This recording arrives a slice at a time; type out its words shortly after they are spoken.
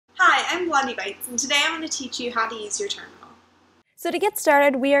I'm Blondie Bites, and today I'm going to teach you how to use your terminal. So to get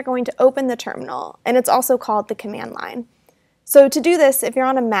started, we are going to open the terminal, and it's also called the command line. So to do this, if you're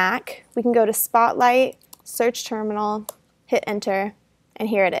on a Mac, we can go to Spotlight, search terminal, hit enter, and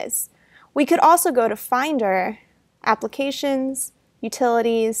here it is. We could also go to Finder, Applications,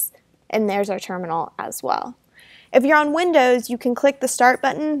 Utilities, and there's our terminal as well. If you're on Windows, you can click the Start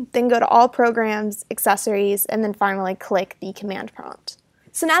button, then go to All Programs, Accessories, and then finally click the command prompt.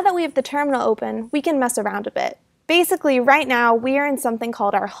 So now that we have the terminal open, we can mess around a bit. Basically, right now, we are in something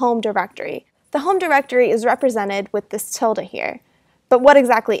called our home directory. The home directory is represented with this tilde here. But what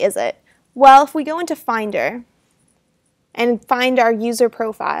exactly is it? Well, if we go into Finder and find our user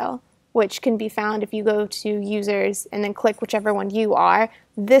profile, which can be found if you go to Users and then click whichever one you are,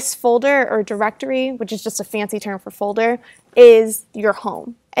 this folder or directory, which is just a fancy term for folder, is your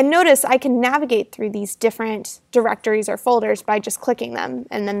home. And notice I can navigate through these different directories or folders by just clicking them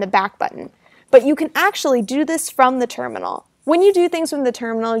and then the back button. But you can actually do this from the terminal. When you do things from the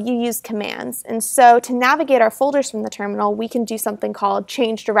terminal, you use commands. And so to navigate our folders from the terminal, we can do something called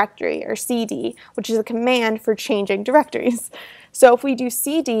change directory, or CD, which is a command for changing directories. So if we do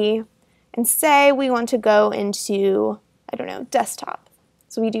CD and say we want to go into, I don't know, desktop.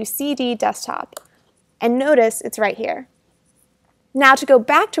 So we do CD desktop. And notice it's right here. Now to go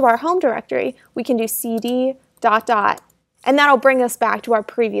back to our home directory, we can do CD ... and that'll bring us back to our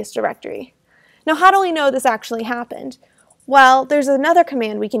previous directory. Now how do we know this actually happened? Well, there's another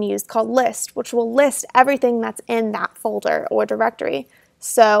command we can use called list, which will list everything that's in that folder or directory.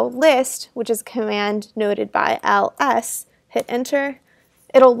 So list, which is a command noted by ls, hit enter,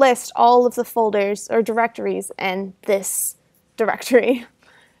 it'll list all of the folders or directories in this directory.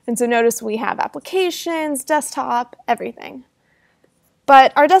 And so notice we have applications, desktop, everything.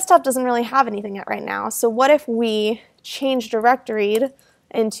 But our desktop doesn't really have anything yet right now, so what if we change directory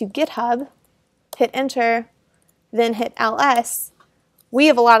into GitHub, hit enter, then hit ls? We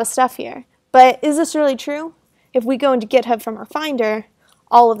have a lot of stuff here. But is this really true? If we go into GitHub from our Finder,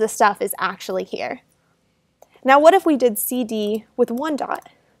 all of this stuff is actually here. Now what if we did CD with one dot?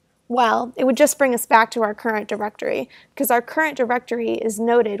 Well, it would just bring us back to our current directory, because our current directory is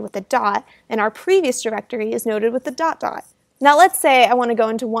noted with a dot, and our previous directory is noted with the dot. Now let's say I want to go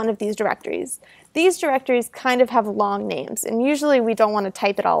into one of these directories. These directories kind of have long names, and usually we don't want to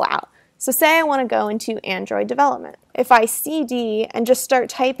type it all out. So say I want to go into Android development. If I CD and just start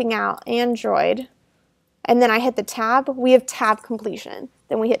typing out Android, and then I hit the tab, we have tab completion.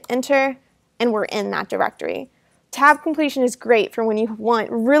 Then we hit enter, and we're in that directory. Tab completion is great for when you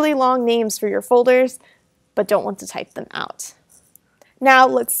want really long names for your folders, but don't want to type them out. Now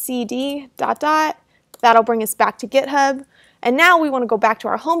let's CD ... That'll bring us back to GitHub. And now we want to go back to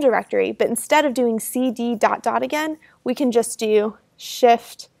our home directory, but instead of doing CD ... again, we can just do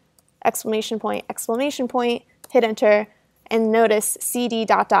shift ! Hit enter, and notice CD ...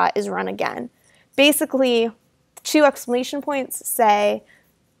 is run again. Basically, 2 exclamation points say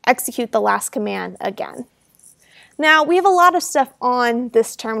execute the last command again. Now we have a lot of stuff on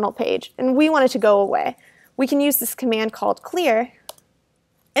this terminal page, and we want it to go away. We can use this command called clear,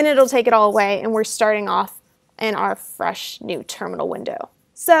 and it'll take it all away, and we're starting off in our fresh new terminal window.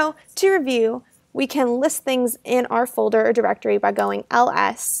 So to review, we can list things in our folder or directory by going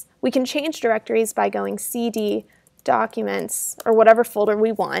ls. We can change directories by going CD, documents, or whatever folder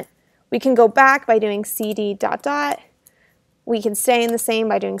we want. We can go back by doing CD ... We can stay in the same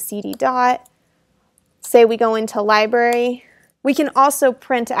by doing CD . Say we go into library. We can also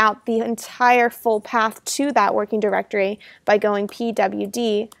print out the entire full path to that working directory by going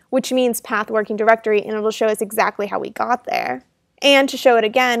pwd, which means path working directory, and it'll show us exactly how we got there. And to show it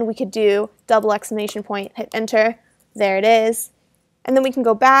again, we could do ! Hit enter, there it is. And then we can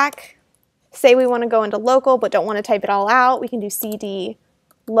go back. Say we want to go into local but don't want to type it all out, we can do CD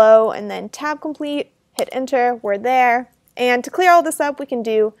low and then tab complete, hit enter, we're there. And to clear all this up, we can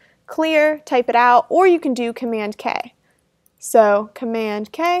do clear, type it out, or you can do Command K. So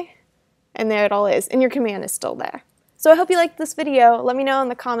Command K, and there it all is, and your command is still there. So I hope you liked this video. Let me know in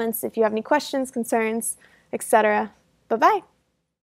the comments if you have any questions, concerns, etc. Bye-bye.